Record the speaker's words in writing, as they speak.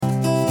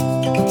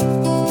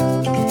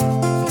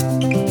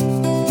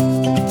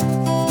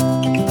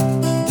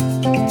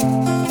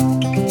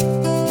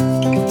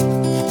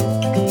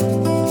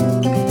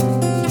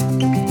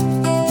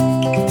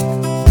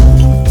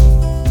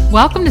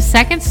Welcome to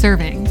Second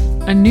Serving,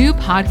 a new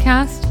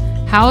podcast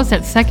housed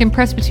at Second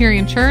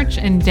Presbyterian Church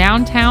in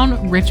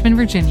downtown Richmond,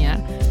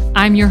 Virginia.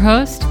 I'm your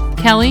host,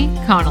 Kelly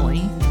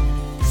Connolly.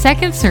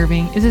 Second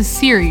Serving is a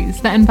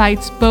series that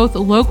invites both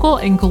local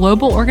and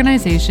global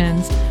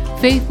organizations,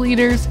 faith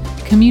leaders,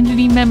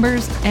 community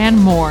members, and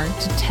more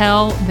to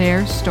tell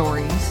their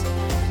stories.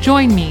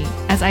 Join me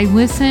as I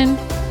listen,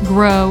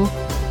 grow,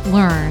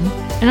 learn,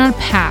 and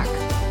unpack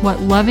what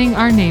loving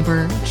our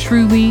neighbor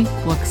truly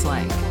looks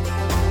like.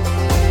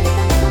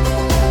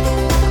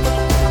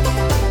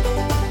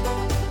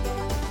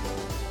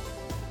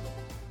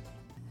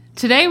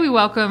 Today we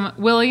welcome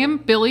William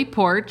Billy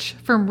Poarch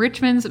from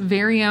Richmond's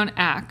very own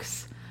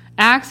ACTS.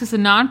 ACTS is a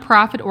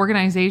nonprofit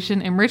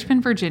organization in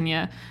Richmond,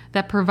 Virginia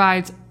that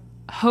provides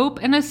hope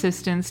and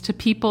assistance to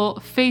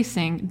people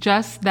facing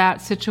just that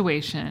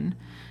situation.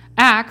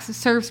 ACTS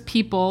serves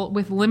people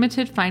with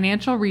limited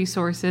financial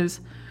resources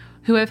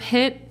who have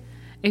hit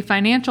a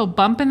financial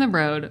bump in the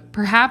road,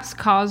 perhaps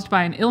caused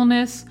by an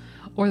illness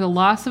or the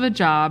loss of a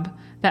job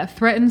that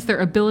threatens their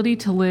ability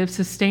to live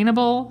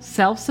sustainable,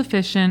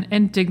 self-sufficient,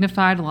 and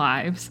dignified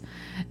lives.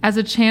 As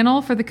a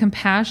channel for the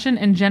compassion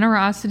and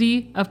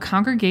generosity of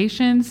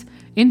congregations,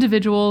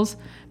 individuals,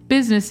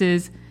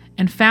 businesses,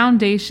 and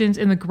foundations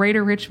in the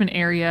Greater Richmond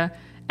area,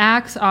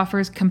 ACTS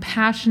offers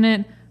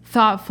compassionate,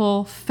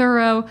 thoughtful,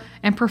 thorough,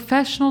 and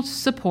professional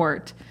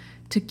support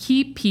to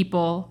keep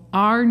people,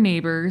 our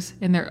neighbors,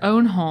 in their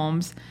own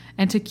homes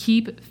and to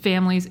keep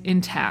families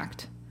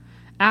intact.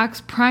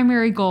 ACT's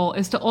primary goal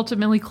is to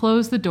ultimately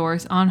close the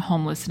doors on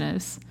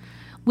homelessness.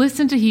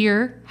 Listen to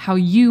hear how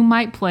you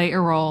might play a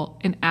role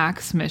in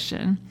ACT's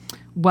mission.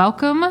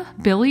 Welcome,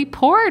 Billy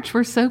Poarch.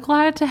 We're so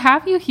glad to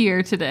have you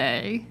here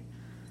today.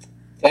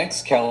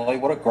 Thanks, Kelly.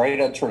 What a great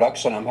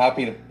introduction. I'm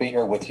happy to be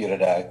here with you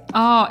today.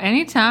 Oh,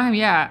 anytime.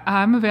 Yeah,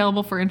 I'm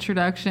available for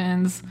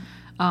introductions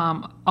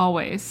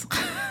always.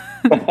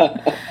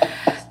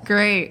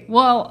 Great.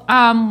 Well,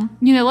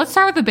 let's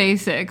start with the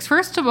basics.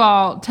 First of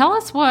all, tell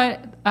us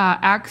what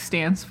ACTS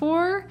stands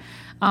for,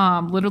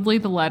 literally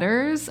the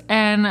letters,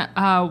 and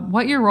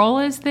what your role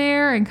is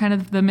there and kind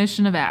of the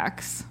mission of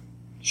ACTS.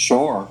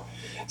 Sure.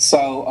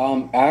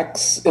 So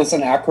ACTS is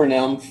an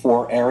acronym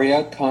for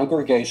Area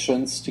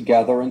Congregations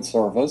Together in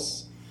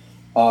Service.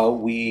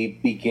 We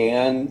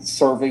began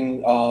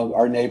serving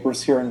our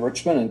neighbors here in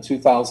Richmond in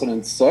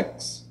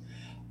 2006.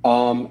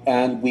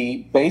 And we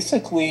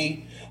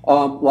basically,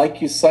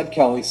 like you said,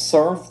 Kelly,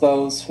 serve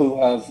those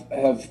who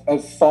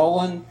have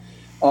fallen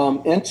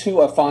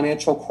into a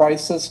financial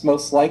crisis,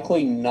 most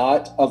likely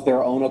not of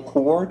their own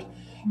accord,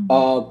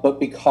 but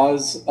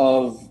because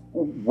of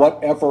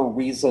whatever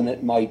reason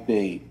it might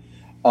be.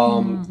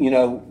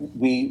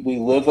 We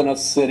live in a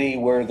city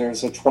where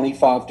there's a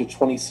 25 to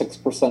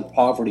 26%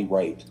 poverty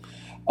rate.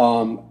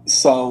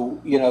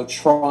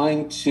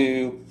 Trying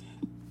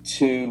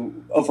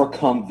to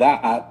overcome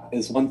that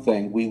is one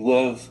thing. We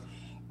live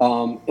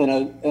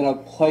in a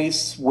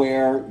place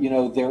where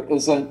there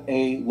isn't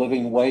a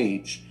living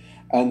wage.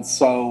 And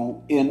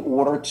so in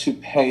order to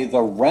pay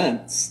the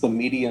rents, the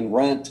median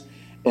rent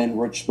in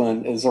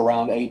Richmond is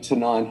around $800 to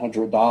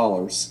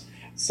 $900.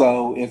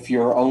 So if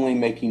you're only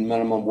making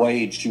minimum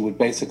wage, you would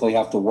basically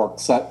have to work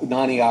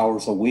 90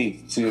 hours a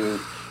week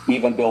to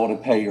even be able to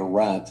pay your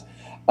rent.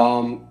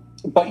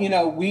 But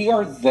we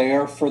are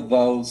there for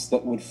those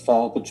that would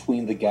fall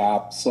between the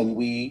gaps, and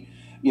we,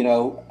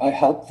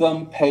 help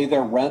them pay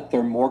their rent,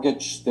 their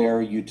mortgage,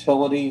 their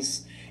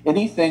utilities,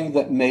 anything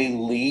that may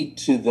lead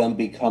to them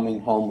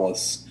becoming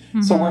homeless.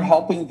 Mm-hmm. So we're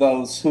helping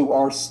those who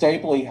are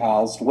stably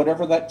housed,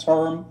 whatever that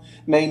term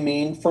may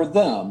mean for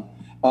them.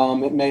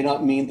 It may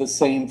not mean the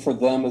same for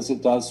them as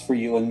it does for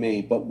you and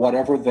me, but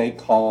whatever they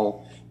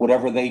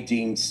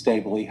deem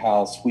stably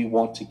housed, we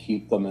want to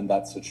keep them in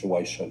that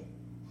situation.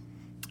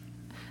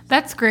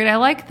 That's great. I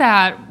like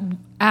that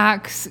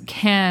ACTS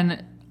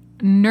can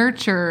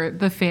nurture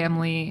the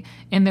family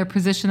in their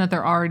position that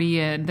they're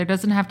already in. There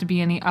doesn't have to be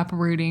any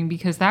uprooting,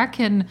 because that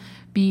can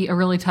be a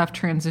really tough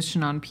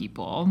transition on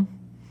people.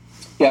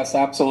 Yes,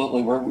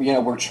 absolutely.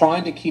 We're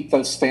trying to keep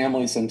those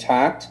families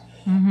intact,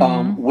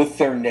 with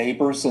their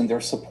neighbors and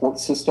their support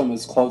system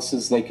as close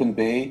as they can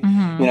be.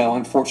 Mm-hmm.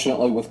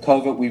 Unfortunately with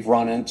COVID, we've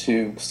run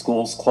into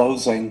schools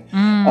closing.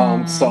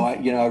 So I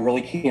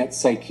really can't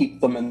say keep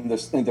them in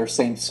their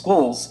same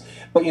schools,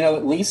 but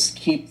at least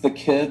keep the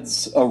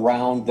kids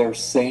around their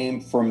same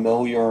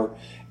familiar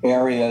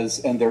areas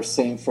and their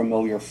same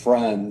familiar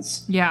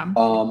friends. Yeah.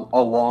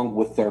 Along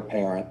with their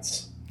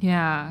parents.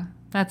 Yeah,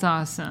 that's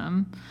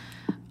awesome.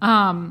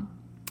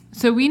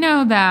 So we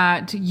know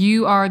that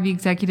you are the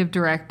executive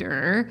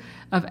director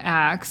of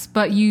ACTS,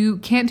 but you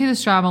can't do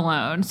this job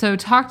alone. So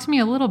talk to me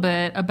a little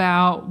bit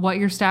about what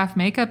your staff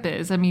makeup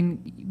is. I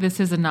mean, this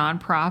is a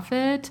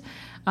nonprofit,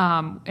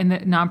 and the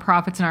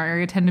nonprofits in our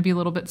area tend to be a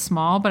little bit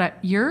small,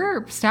 but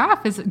your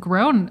staff has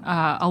grown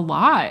a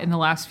lot in the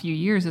last few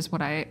years, is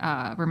what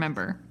I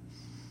remember.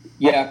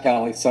 Yeah,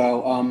 Kelly.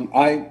 So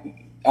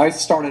I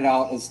started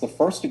out as the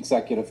first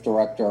executive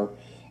director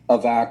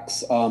of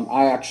ACTS.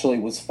 I actually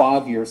was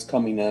 5 years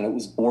coming in. It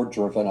was board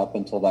driven up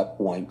until that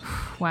point.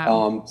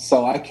 Wow.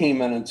 So I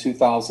came in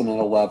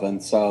 2011,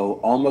 so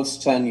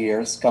almost 10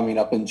 years, coming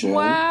up in June.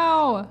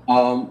 Wow.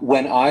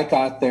 When I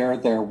got there,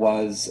 there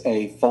was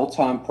a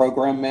full-time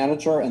program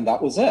manager, and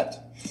that was it.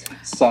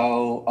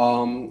 So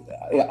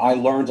I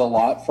learned a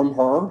lot from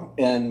her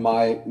in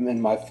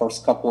my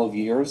first couple of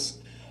years,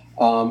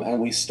 and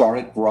we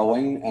started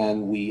growing,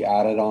 and we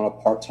added on a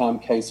part-time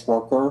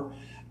caseworker,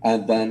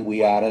 and then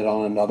we added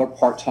on another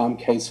part-time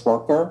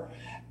caseworker,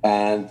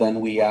 and then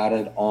we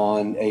added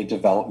on a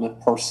development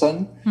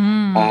person,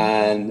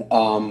 and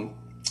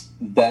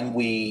then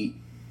we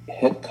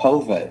hit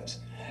COVID.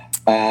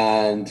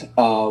 And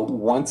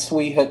once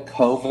we hit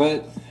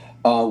COVID,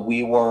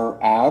 we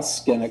were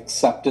asked and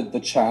accepted the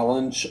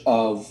challenge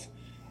of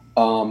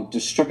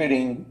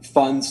distributing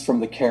funds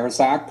from the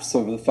CARES Act,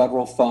 so the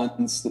federal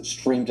funds that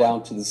stream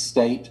down to the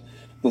state,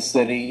 the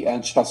city,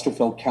 and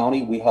Chesterfield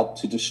County, we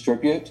helped to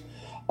distribute.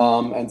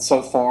 And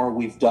so far,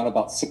 we've done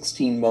about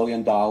 $16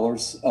 million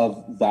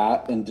of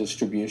that in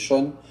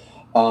distribution.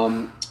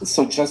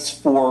 So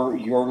just for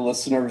your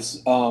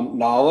listeners'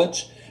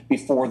 knowledge,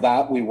 before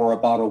that, we were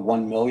about a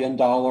 $1 million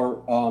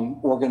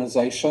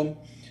organization.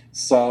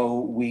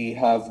 So we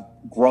have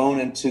grown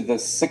into the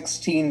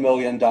 $16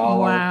 million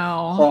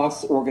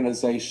plus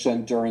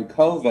organization during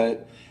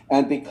COVID.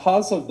 And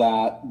because of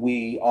that,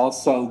 we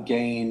also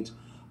gained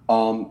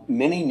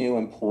many new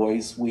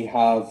employees. We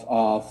have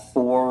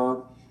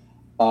four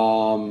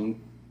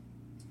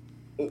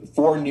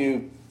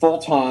new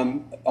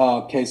full-time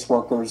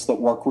caseworkers that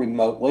work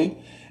remotely,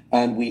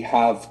 and we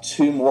have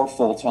 2 more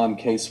full-time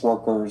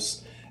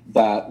caseworkers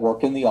that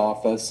work in the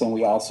office, and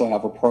we also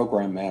have a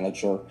program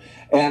manager.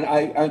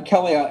 And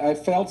Kelly, I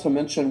failed to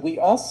mention, we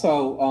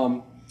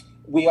also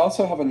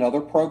have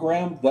another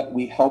program that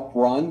we help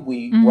run.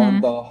 We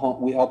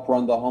help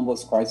run the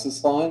homeless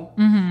crisis line,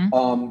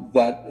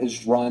 that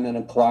is run in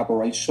a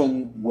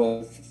collaboration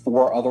with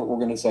 4 other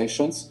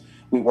organizations.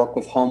 We work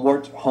with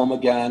Homeward, Home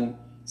Again,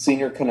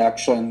 Senior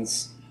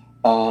Connections,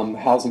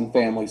 Housing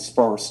Families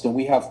First, and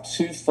we have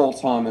 2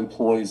 full-time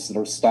employees that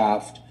are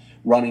staffed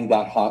running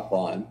that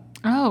hotline.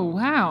 Oh,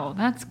 wow.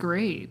 That's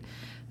great.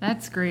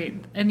 That's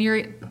great. And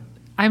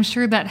I'm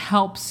sure that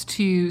helps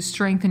to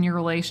strengthen your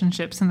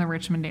relationships in the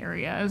Richmond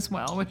area as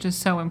well, which is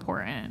so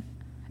important.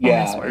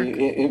 Yeah,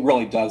 it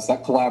really does.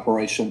 That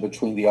collaboration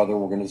between the other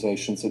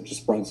organizations, it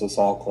just brings us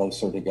all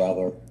closer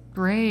together.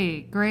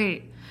 Great,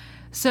 great.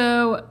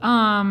 So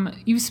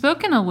you've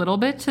spoken a little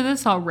bit to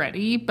this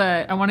already,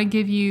 but I want to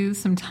give you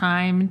some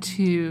time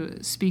to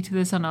speak to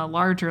this on a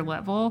larger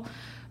level.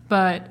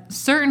 But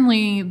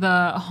certainly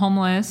the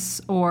homeless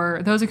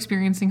or those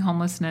experiencing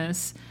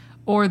homelessness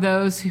or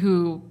those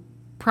who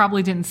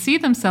probably didn't see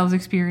themselves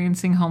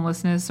experiencing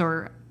homelessness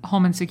or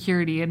home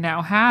insecurity and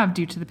now have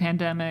due to the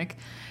pandemic,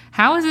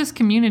 how is this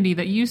community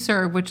that you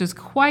serve, which is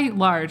quite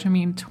large,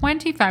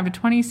 25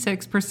 to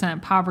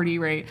 26% poverty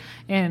rate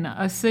in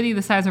a city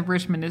the size of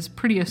Richmond is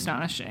pretty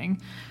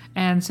astonishing.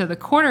 And so the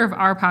quarter of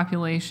our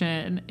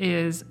population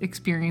is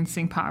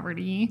experiencing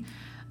poverty.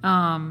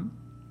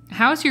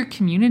 How has your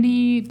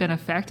community been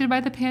affected by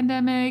the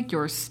pandemic,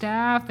 your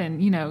staff,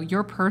 and,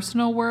 your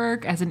personal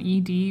work as an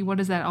ED? What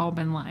has that all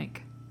been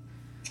like?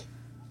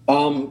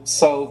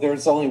 So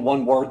there's only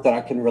one word that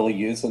I can really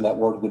use, and that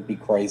word would be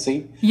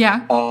crazy.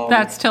 Yeah,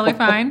 that's totally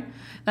fine.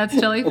 That's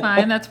totally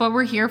fine. That's what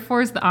we're here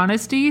for, is the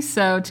honesty.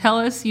 So tell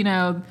us,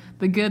 the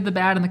good, the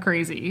bad, and the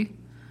crazy.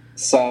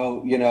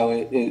 So,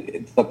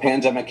 the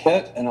pandemic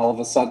hit, and all of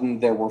a sudden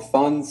there were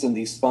funds, and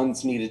these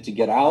funds needed to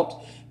get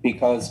out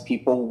because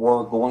people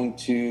were going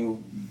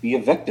to be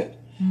evicted.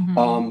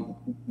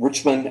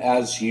 Richmond,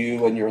 as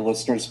you and your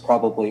listeners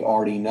probably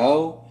already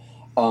know,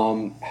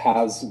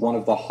 has one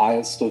of the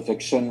highest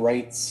eviction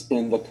rates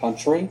in the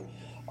country.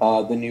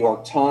 The New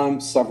York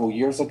Times several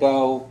years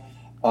ago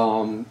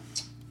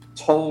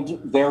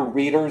told their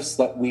readers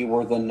that we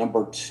were the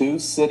number 2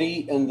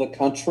 city in the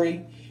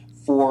country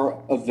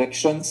for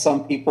evictions.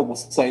 Some people will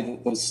say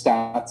that those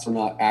stats are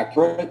not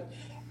accurate,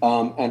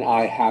 and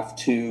I have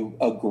to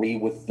agree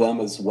with them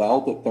as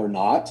well that they're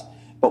not.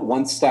 But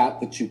one stat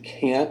that you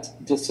can't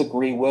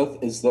disagree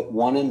with is that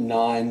 1 in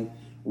 9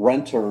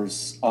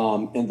 renters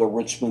in the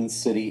Richmond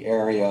city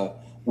area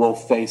will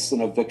face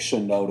an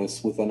eviction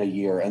notice within a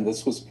year, and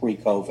this was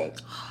pre-COVID.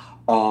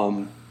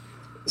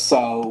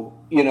 So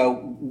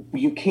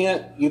you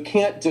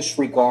can't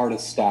disregard a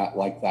stat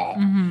like that.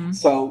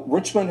 So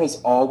Richmond has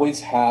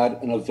always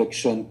had an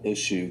eviction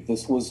issue.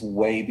 This was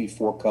way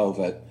before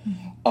COVID.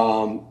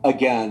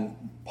 Again,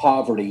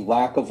 poverty,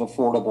 lack of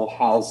affordable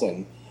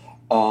housing,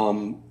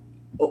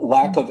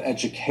 lack of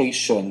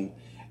education.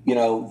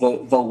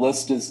 The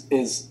list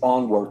is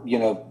onward.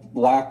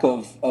 Lack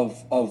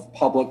of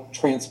public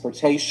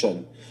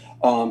transportation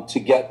to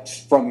get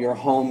from your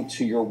home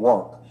to your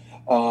work.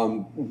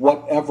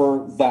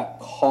 Whatever that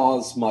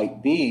cause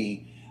might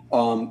be,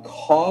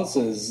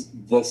 causes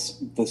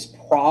this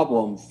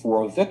problem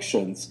for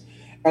evictions.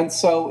 And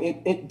so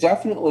it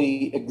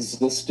definitely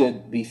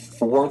existed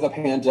before the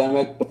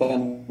pandemic, but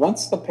then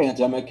once the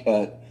pandemic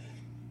hit,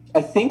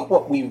 I think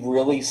what we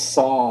really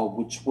saw,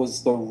 which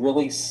was the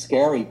really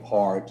scary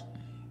part,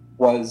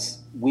 was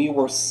we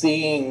were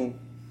seeing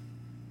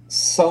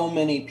so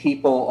many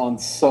people on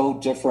so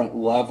different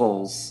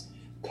levels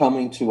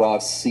coming to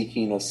us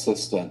seeking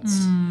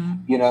assistance.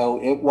 You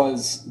know, it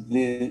was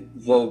the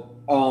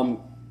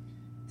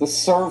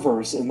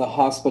servers in the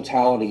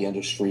hospitality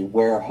industry,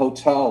 where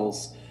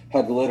hotels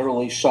had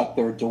literally shut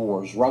their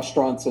doors,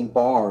 restaurants and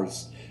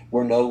bars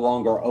were no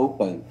longer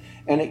open.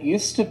 And it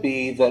used to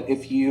be that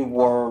if you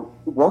were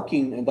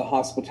working in the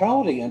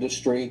hospitality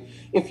industry,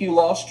 if you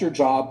lost your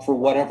job for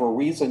whatever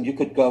reason, you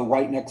could go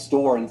right next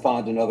door and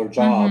find another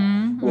job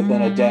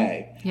within a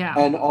day. Yeah.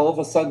 And all of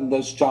a sudden,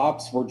 those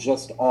jobs were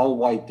just all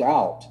wiped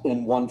out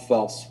in one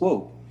fell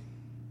swoop.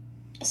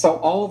 So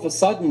all of a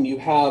sudden, you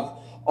have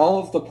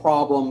all of the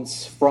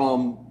problems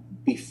from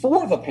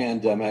before the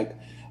pandemic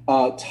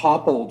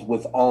toppled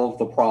with all of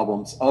the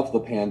problems of the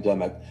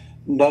pandemic.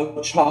 No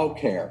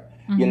childcare,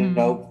 you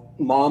know,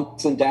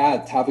 moms and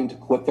dads having to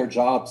quit their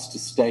jobs to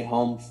stay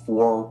home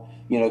for,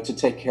 you know, to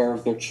take care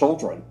of their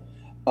children.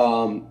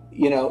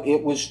 You know,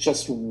 it was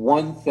just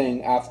one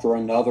thing after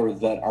another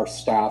that our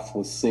staff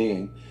was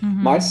seeing.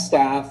 My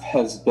staff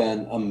has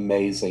been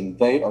amazing.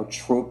 They are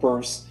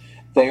troopers.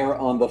 They are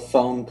on the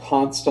phone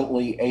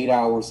constantly, 8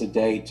 hours a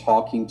day,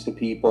 talking to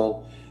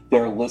people.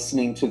 They're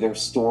listening to their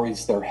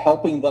stories. They're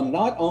helping them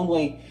not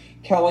only,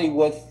 Kelly,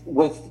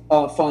 with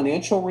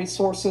financial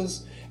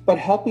resources, but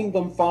helping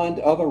them find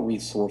other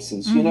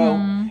resources. You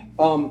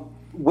know,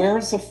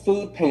 where's a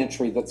food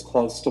pantry that's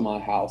close to my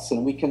house?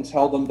 And we can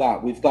tell them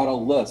that. We've got a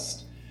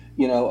list,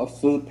 you know, of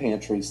food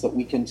pantries that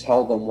we can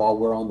tell them while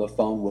we're on the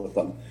phone with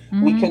them.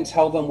 We can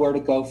tell them where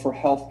to go for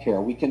health care.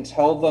 We can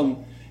tell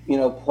them, you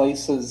know,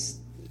 places,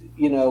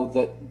 you know,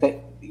 that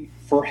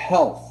for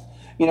health,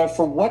 you know,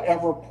 for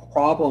whatever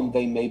problem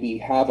they may be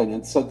having.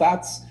 And so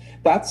that's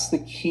the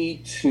key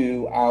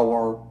to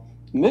our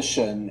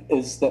mission,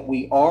 is that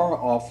we are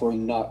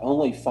offering not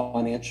only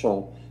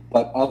financial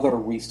but other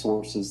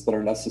resources that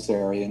are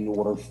necessary in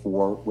order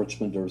for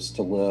Richmonders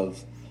to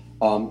live,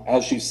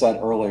 as you said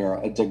earlier,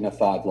 a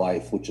dignified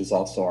life, which is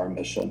also our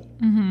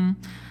mission.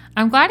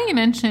 I'm glad you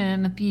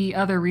mentioned the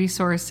other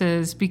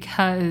resources,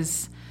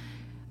 because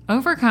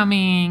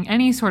overcoming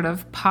any sort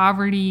of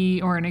poverty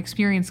or an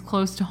experience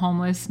close to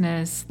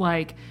homelessness,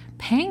 like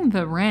paying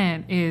the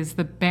rent, is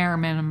the bare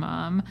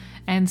minimum.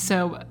 And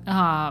so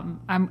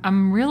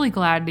I'm really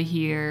glad to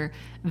hear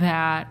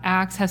that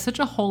ACTS has such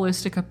a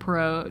holistic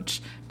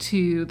approach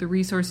to the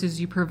resources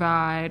you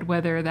provide,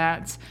 whether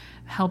that's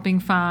helping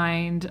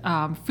find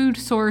food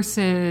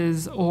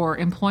sources or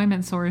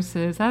employment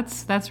sources.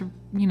 That's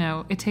you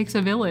know, it takes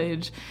a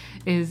village,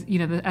 is, you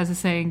know, as the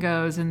saying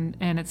goes, and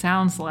it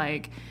sounds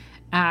like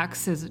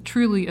ACTS is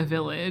truly a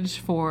village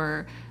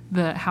for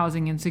the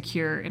housing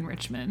insecure in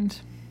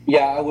Richmond.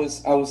 Yeah, I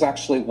was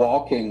actually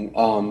walking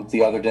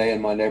the other day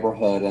in my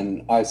neighborhood,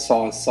 and I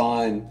saw a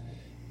sign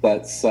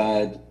that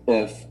said,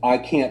 "If I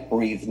can't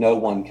breathe, no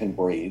one can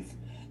breathe."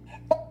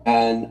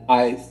 And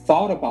I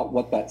thought about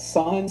what that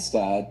sign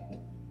said,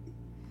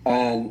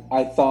 and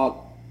I thought,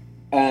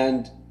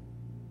 and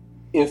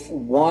if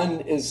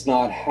one is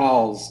not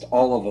housed,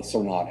 all of us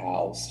are not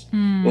housed.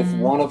 If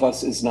one of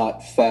us is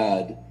not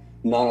fed,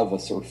 none of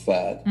us are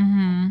fed.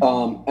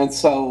 And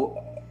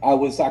so I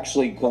was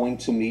actually going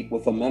to meet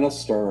with a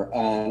minister,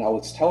 and I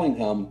was telling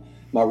him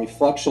my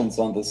reflections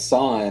on this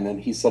sign, and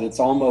he said it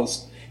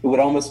would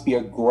almost be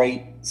a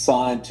great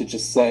sign to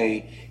just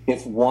say,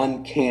 if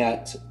one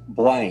can't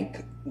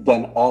blank,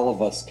 then all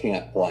of us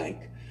can't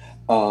blank.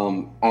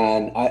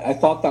 And I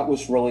thought that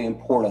was really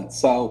important.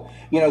 So,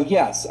 you know,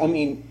 yes, I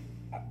mean,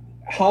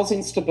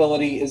 housing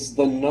stability is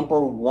the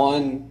number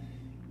one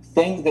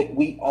thing that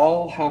we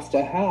all have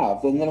to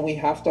have. And then we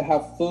have to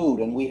have food,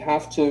 and we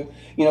have to,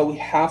 you know, we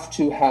have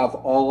to have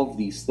all of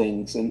these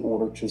things in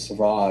order to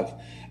survive.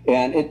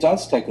 And it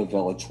does take a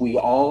village. We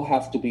all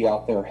have to be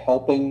out there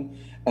helping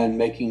and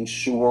making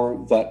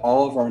sure that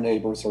all of our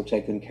neighbors are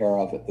taken care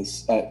of at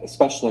this,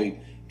 especially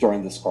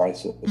during this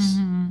crisis.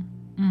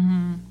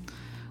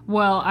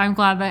 Well, I'm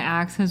glad that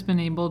ACTS has been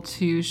able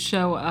to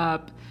show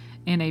up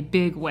in a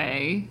big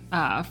way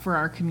for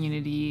our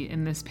community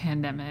in this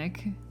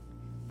pandemic.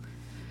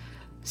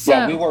 So,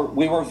 yeah,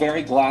 we were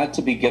very glad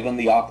to be given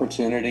the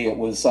opportunity. It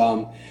was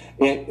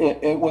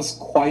it was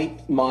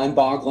quite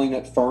mind-boggling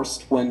at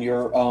first when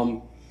you're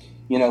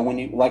you know, when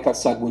you, like I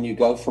said, when you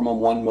go from a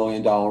 $1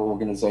 million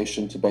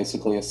organization to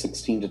basically a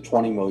 $16 to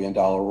 $20 million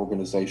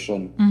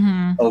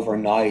organization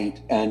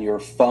overnight, and your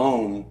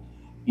phone,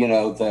 you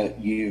know, that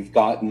you've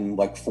gotten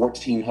like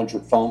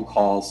 1,400 phone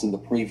calls in the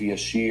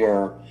previous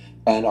year,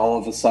 and all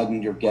of a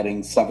sudden you're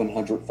getting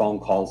 700 phone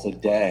calls a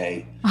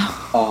day.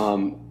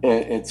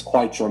 It's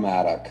quite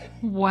dramatic.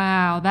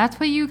 Wow, that's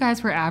what you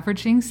guys were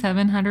averaging,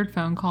 700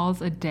 phone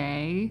calls a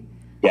day?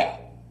 Yeah.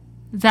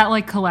 Is that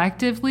like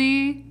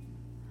collectively?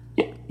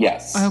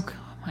 Yes. Oh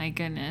my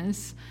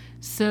goodness.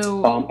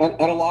 So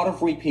and a lot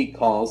of repeat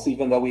calls,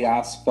 even though we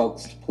ask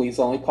folks to please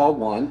only call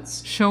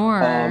once.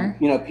 Sure.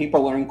 You know,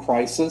 people are in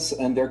crisis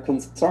and they're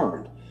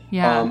concerned.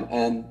 Yeah.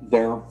 and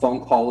their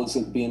phone call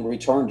isn't being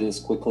returned as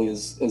quickly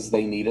as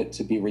they need it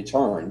to be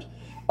returned,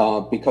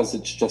 because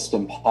it's just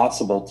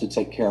impossible to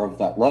take care of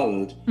that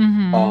load.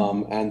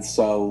 And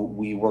so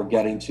we were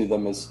getting to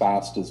them as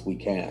fast as we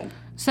can.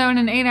 So in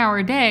an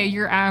 8-hour day,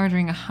 you're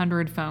averaging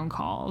 100 phone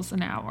calls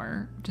an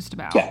hour, just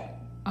about. Yeah.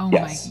 Oh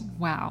Yes.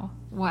 Wow.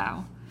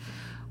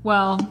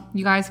 Well,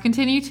 you guys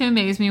continue to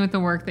amaze me with the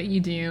work that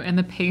you do and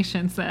the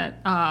patience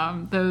that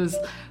those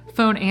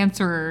phone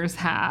answerers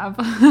have.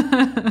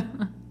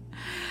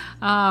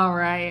 All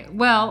right.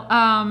 Well,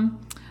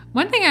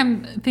 one thing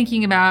I'm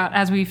thinking about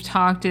as we've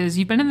talked is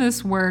you've been in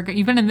this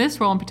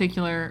role in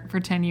particular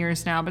for 10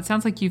 years now, but it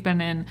sounds like you've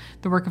been in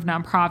the work of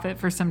nonprofit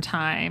for some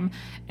time.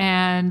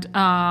 And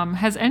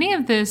has any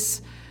of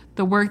this,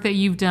 the work that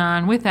you've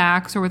done with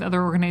ACTS or with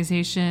other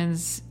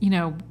organizations,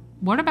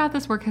 what about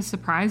this work has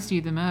surprised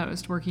you the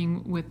most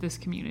working with this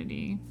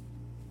community?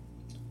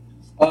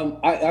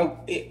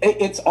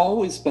 It's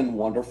always been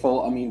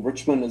wonderful. I mean,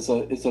 Richmond is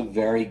a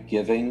very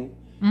giving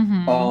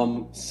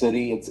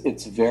city.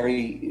 It's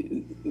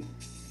very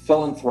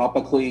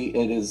philanthropically.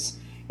 It is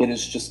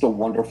just a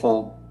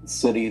wonderful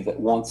city that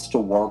wants to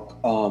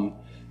work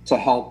to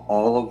help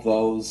all of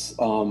those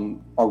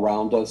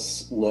around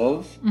us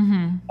live.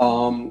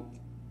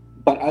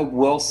 But I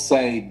will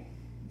say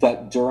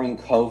that during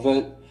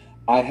COVID,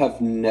 I have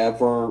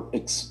never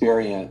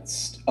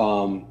experienced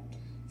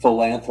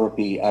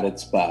philanthropy at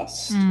its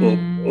best.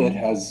 It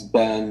has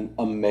been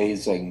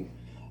amazing.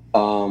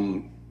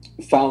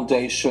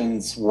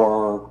 Foundations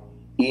were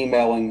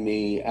emailing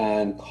me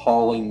and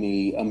calling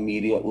me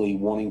immediately,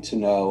 wanting to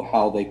know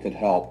how they could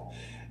help,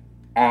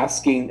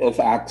 asking if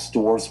ACTS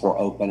doors were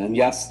open. And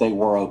yes, they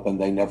were open.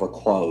 They never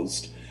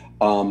closed.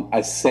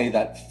 I say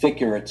that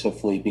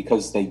figuratively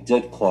because they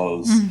did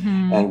close,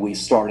 and we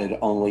started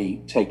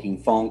only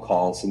taking phone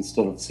calls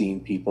instead of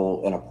seeing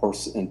people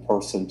in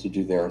person to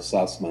do their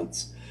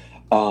assessments.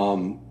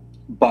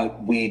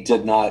 But we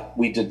did not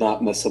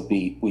miss a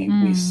beat.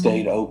 We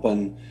stayed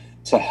open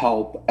to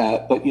help.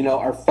 But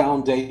our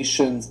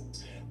foundations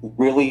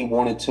really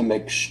wanted to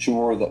make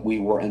sure that we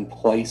were in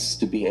place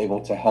to be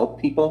able to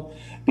help people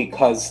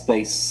because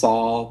they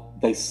saw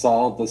the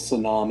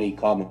tsunami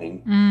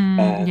coming,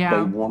 and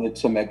they wanted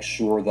to make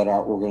sure that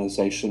our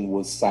organization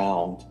was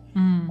sound.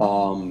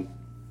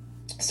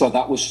 So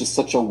that was just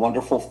such a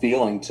wonderful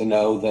feeling to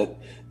know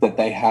that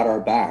they had our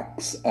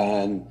backs.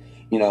 And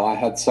I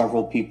had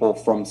several people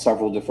from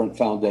several different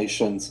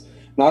foundations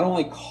not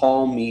only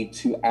call me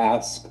to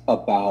ask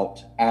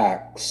about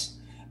ACTS,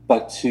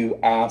 but to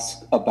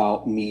ask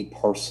about me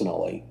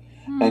personally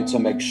and to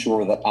make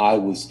sure that I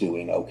was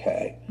doing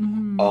okay.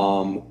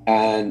 And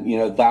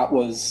that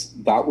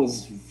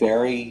was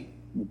very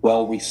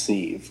well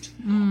received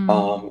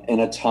in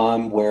a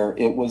time where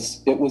it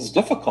was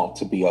difficult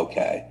to be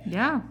okay.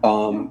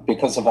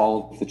 Because of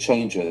all of the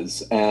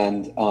changes.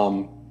 And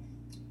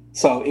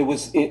so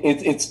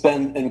it's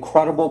been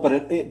incredible, but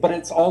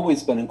it's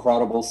always been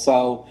incredible.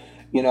 So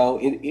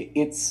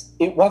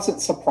it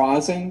wasn't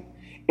surprising.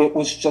 It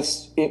was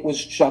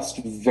just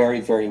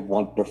very, very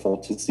wonderful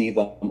to see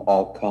them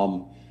all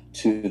come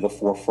to the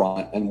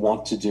forefront and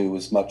want to do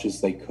as much as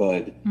they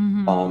could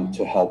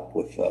to help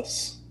with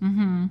this.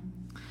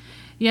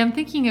 Yeah, I'm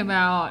thinking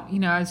about,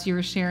 as you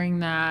were sharing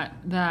that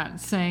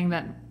saying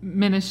that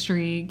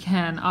ministry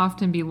can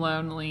often be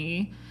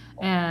lonely.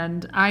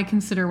 And I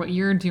consider what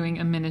you're doing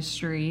a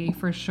ministry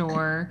for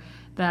sure,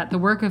 that the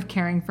work of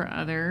caring for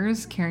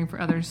others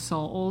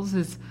souls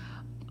is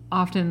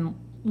often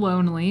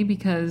lonely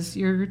because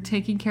you're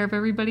taking care of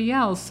everybody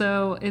else.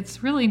 So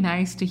it's really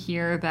nice to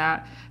hear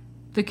that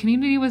the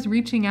community was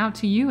reaching out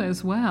to you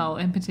as well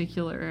in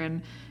particular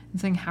and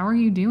saying, how are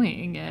you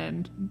doing?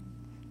 And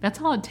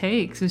that's all it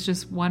takes is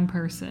just one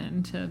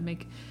person to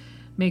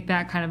make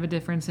that kind of a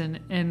difference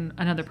in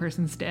another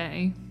person's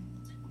day.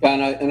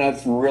 And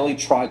I've really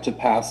tried to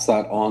pass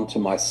that on to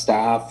my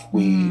staff.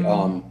 We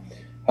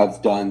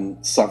have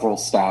done several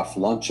staff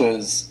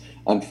lunches.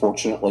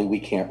 Unfortunately, we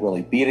can't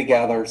really be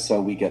together, so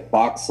we get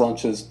box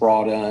lunches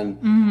brought in.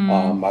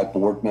 My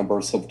board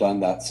members have done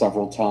that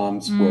several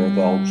times where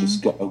they'll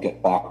just go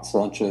get box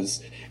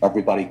lunches.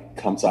 Everybody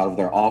comes out of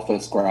their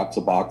office, grabs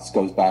a box,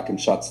 goes back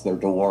and shuts their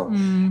door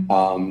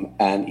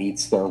and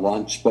eats their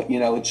lunch. But,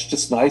 it's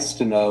just nice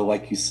to know,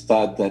 like you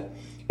said, that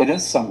it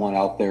is someone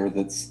out there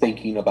that's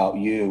thinking about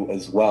you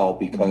as well,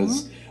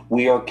 because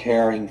we are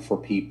caring for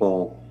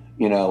people,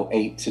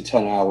 8 to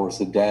 10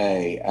 hours a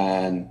day.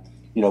 And,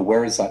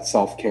 where is that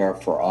self-care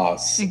for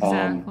us?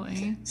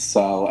 Exactly.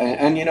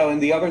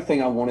 And the other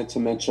thing I wanted to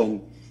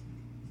mention,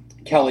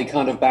 Kelly,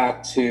 kind of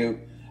back to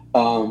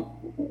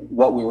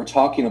what we were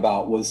talking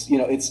about was,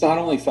 it's not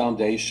only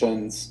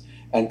foundations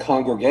and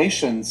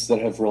congregations that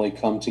have really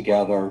come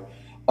together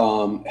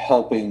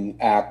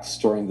helping ACTS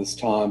during this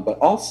time, but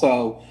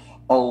also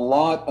a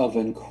lot of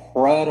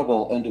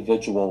incredible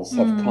individuals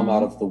have come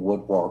out of the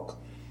woodwork,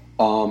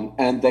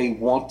 and they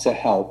want to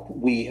help.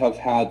 We have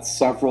had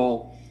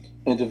several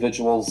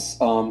individuals,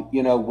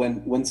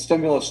 when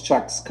stimulus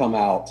checks come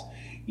out,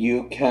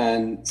 you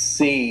can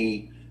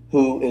see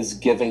who is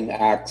giving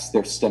ACTS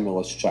their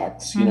stimulus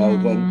checks, you know,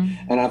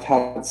 and I've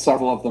had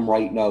several of them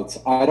write notes.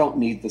 I don't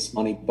need this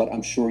money, but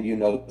I'm sure you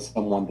know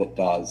someone that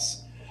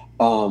does.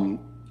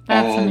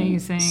 That's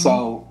amazing.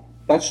 So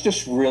that's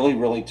just really,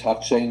 really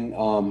touching.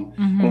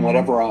 And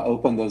whenever I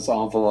open those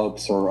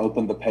envelopes or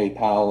open the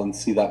PayPal and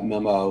see that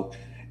memo,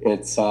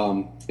 it's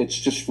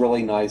just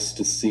really nice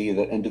to see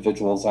that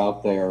individuals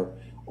out there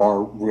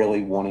are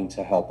really wanting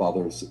to help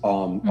others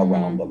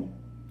around them.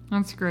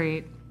 That's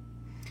great.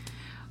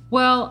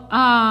 Well,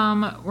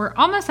 we're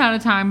almost out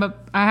of time,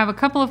 but I have a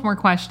couple of more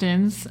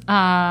questions.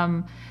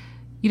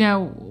 You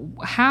know,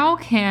 how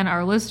can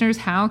our listeners,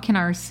 how can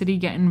our city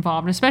get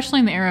involved, especially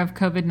in the era of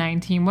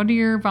COVID-19? What do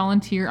your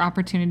volunteer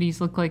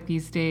opportunities look like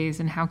these days,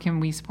 and how can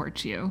we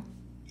support you?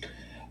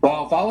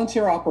 Well,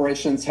 volunteer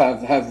operations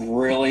have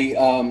really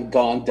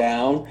gone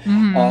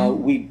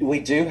down. We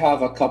do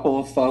have a couple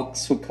of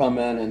folks who come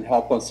in and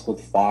help us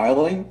with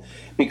filing,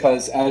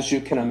 because as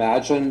you can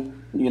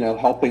imagine, you know,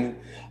 helping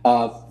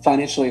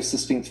financially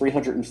assisting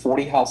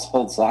 340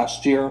 households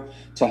last year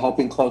to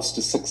helping close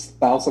to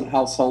 6,000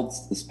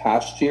 households this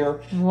past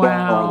year. Wow. There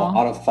are a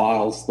lot of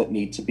files that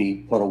need to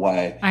be put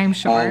away. I'm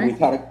sure. We've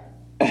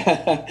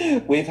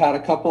had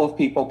a couple of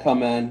people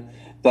come in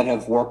that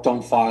have worked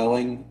on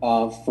filing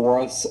for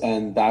us,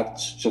 and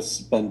that's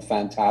just been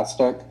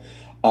fantastic.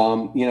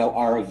 You know,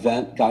 our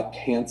event got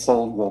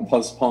canceled. We'll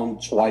postpone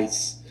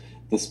twice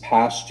this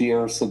past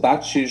year, so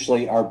that's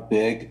usually our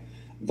big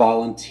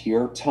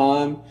volunteer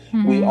time.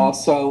 We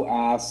also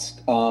ask,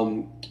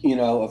 you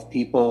know, of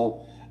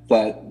people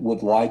that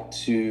would like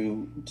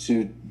to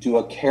do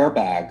a care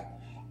bag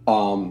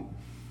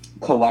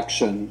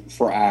collection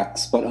for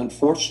ACTS, but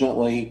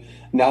unfortunately,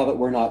 now that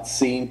we're not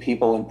seeing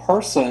people in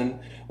person,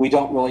 we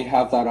don't really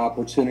have that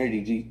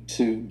opportunity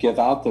to give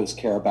out those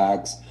care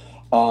bags.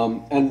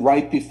 And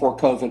right before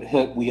COVID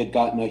hit, we had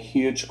gotten a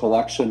huge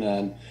collection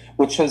in,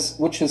 which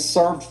has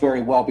served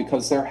very well,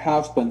 because there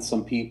have been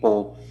some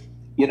people.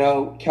 You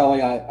know,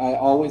 Kelly, I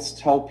always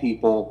tell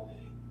people,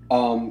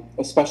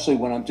 especially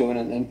when I'm doing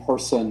an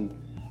in-person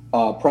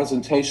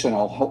presentation,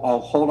 I'll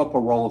hold up a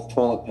roll of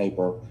toilet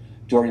paper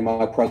during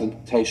my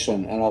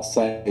presentation, and I'll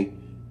say,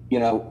 you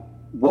know,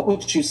 what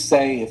would you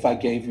say if I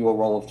gave you a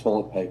roll of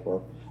toilet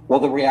paper? Well,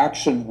 the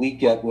reaction we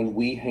get when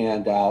we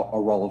hand out a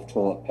roll of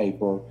toilet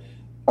paper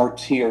are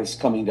tears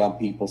coming down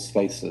people's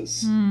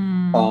faces.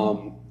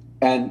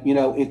 And, you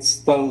know, it's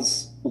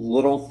those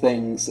little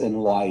things in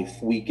life.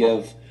 We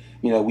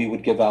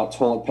would give out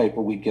toilet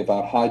paper, we'd give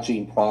out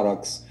hygiene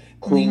products,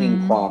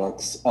 cleaning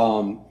products,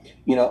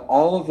 you know,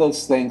 all of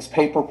those things,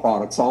 paper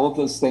products, all of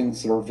those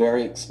things that are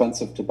very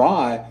expensive to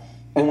buy.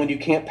 And when you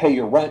can't pay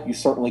your rent, you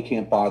certainly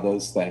can't buy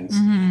those things.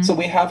 So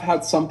we have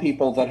had some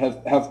people that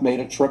have made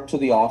a trip to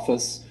the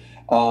office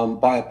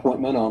by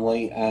appointment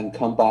only and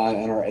come by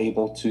and are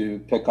able to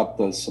pick up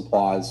those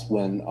supplies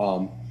when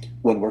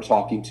we're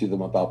talking to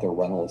them about their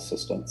rental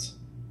assistance.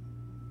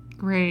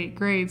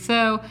 Great.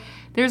 So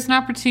there's an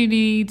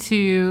opportunity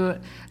to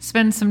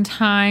spend some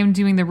time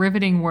doing the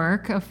riveting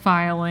work of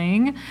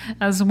filing,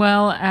 as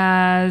well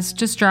as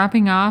just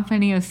dropping off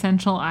any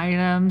essential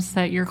items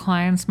that your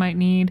clients might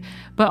need.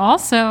 But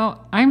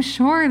also, I'm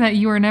sure that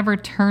you are never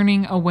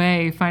turning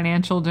away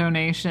financial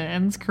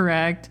donations,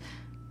 correct?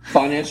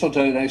 Financial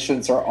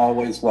donations are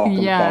always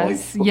welcome, Kelly.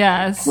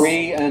 Yes.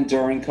 Pre and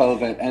during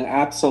COVID, and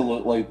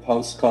absolutely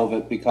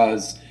post-COVID,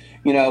 because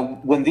you know,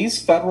 when these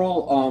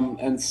federal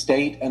and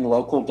state and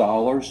local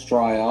dollars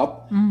dry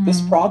up, this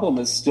problem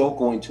is still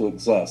going to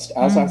exist.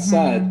 As I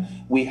said,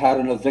 we had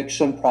an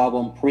eviction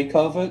problem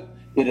pre-COVID.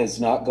 It is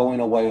not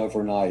going away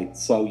overnight.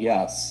 So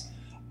yes,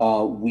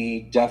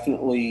 we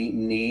definitely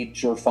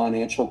need your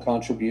financial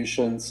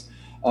contributions.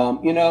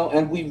 You know,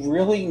 and we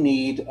really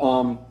need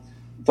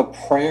the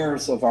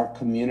prayers of our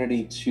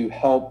community to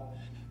help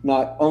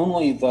not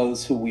only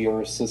those who we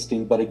are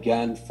assisting, but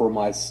again, for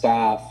my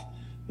staff,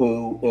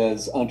 who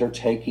is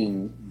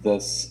undertaking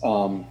this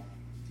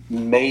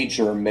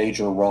major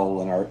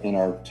role in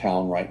our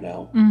town right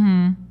now.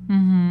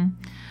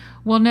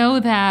 Well, know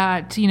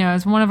that, you know,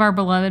 as one of our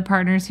beloved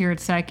partners here at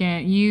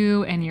Second,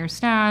 you and your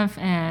staff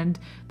and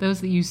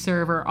those that you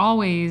serve are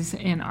always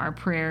in our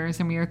prayers,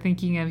 and we are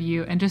thinking of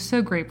you and just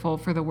so grateful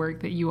for the work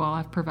that you all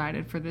have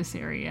provided for this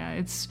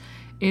area.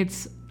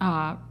 It's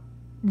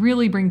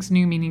really brings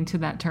new meaning to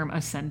that term,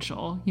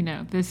 essential. You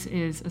know, this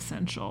is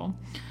essential.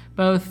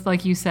 Both,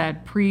 like you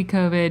said,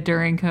 pre-COVID,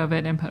 during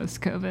COVID, and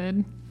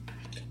post-COVID.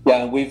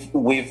 Yeah,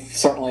 we've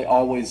certainly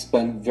always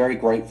been very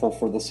grateful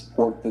for the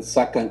support that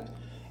Second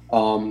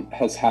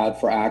has had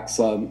for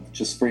ACTS.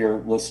 Just for your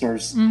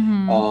listeners'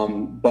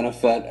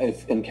 benefit,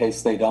 if in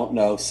case they don't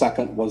know,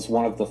 Second was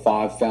one of the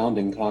 5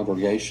 founding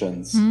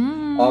congregations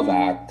of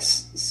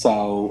ACTS.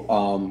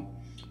 So,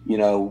 you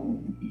know,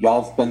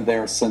 y'all have been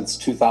there since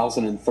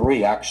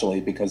 2003,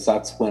 actually, because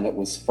that's when it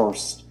was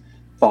first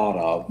thought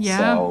of. Yeah.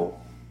 So.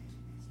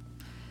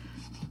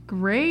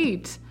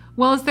 Great.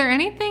 Well, is there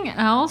anything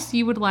else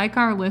you would like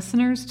our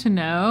listeners to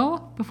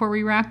know before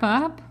we wrap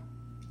up?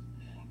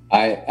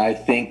 I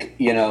think,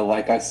 you know,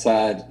 like I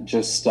said,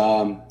 just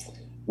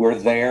we're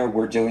there.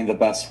 We're doing the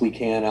best we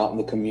can out in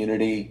the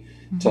community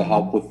to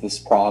help with this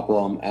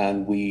problem,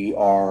 and we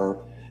are,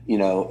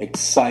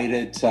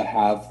 excited to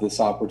have this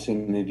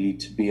opportunity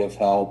to be of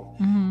help.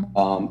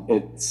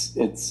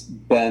 It's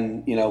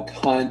been,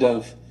 kind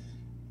of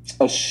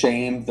a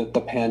shame that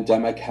the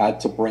pandemic had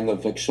to bring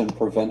eviction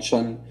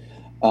prevention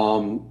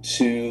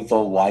to the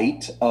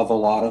light of a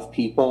lot of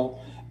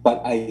people.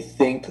 But I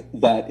think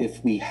that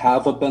if we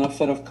have a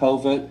benefit of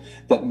COVID,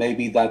 that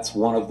maybe that's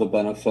one of the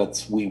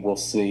benefits we will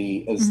see,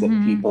 is that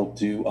people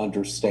do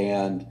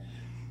understand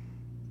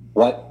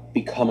what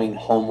becoming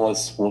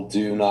homeless will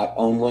do, not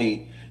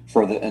only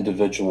for the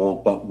individual,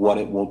 but what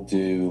it will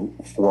do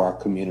for our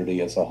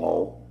community as a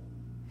whole.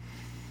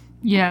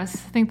 Yes,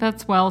 I think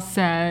that's well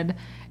said.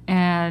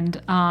 And,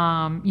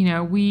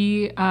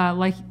 we,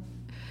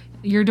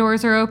 your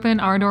doors are open,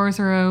 our doors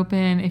are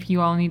open. If you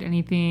all need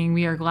anything,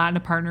 we are glad to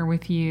partner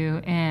with you.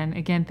 And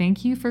again,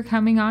 thank you for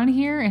coming on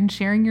here and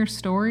sharing your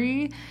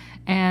story.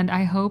 And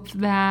I hope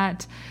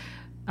that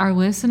our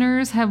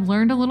listeners have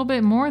learned a little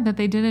bit more that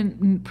they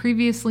didn't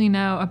previously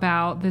know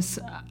about this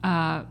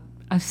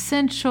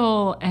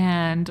essential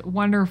and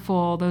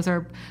wonderful, those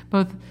are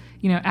both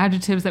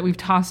adjectives that we've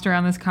tossed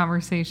around this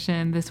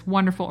conversation, this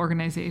wonderful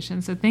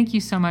organization. So thank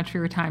you so much for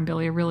your time,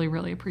 Billy. I really,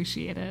 really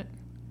appreciate it.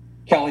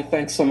 Kelly,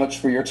 thanks so much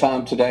for your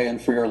time today,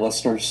 and for your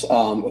listeners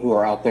who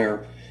are out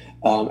there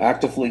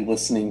actively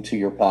listening to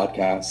your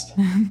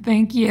podcast.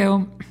 Thank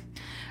you.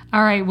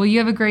 All right. Well, you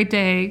have a great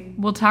day.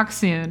 We'll talk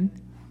soon.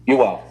 You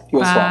will. You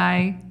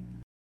Bye. As well.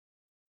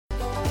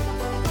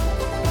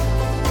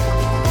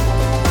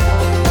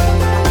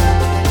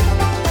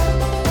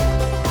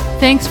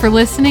 Thanks for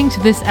listening to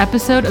this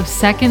episode of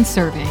Second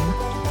Serving.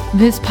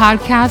 This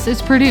podcast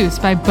is produced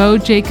by Bo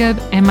Jacob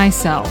and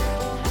myself.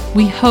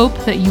 We hope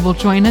that you will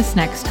join us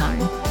next time.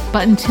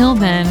 But until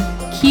then,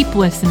 keep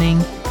listening,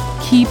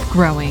 keep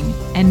growing,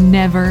 and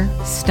never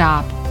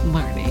stop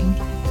learning.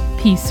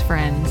 Peace,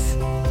 friends.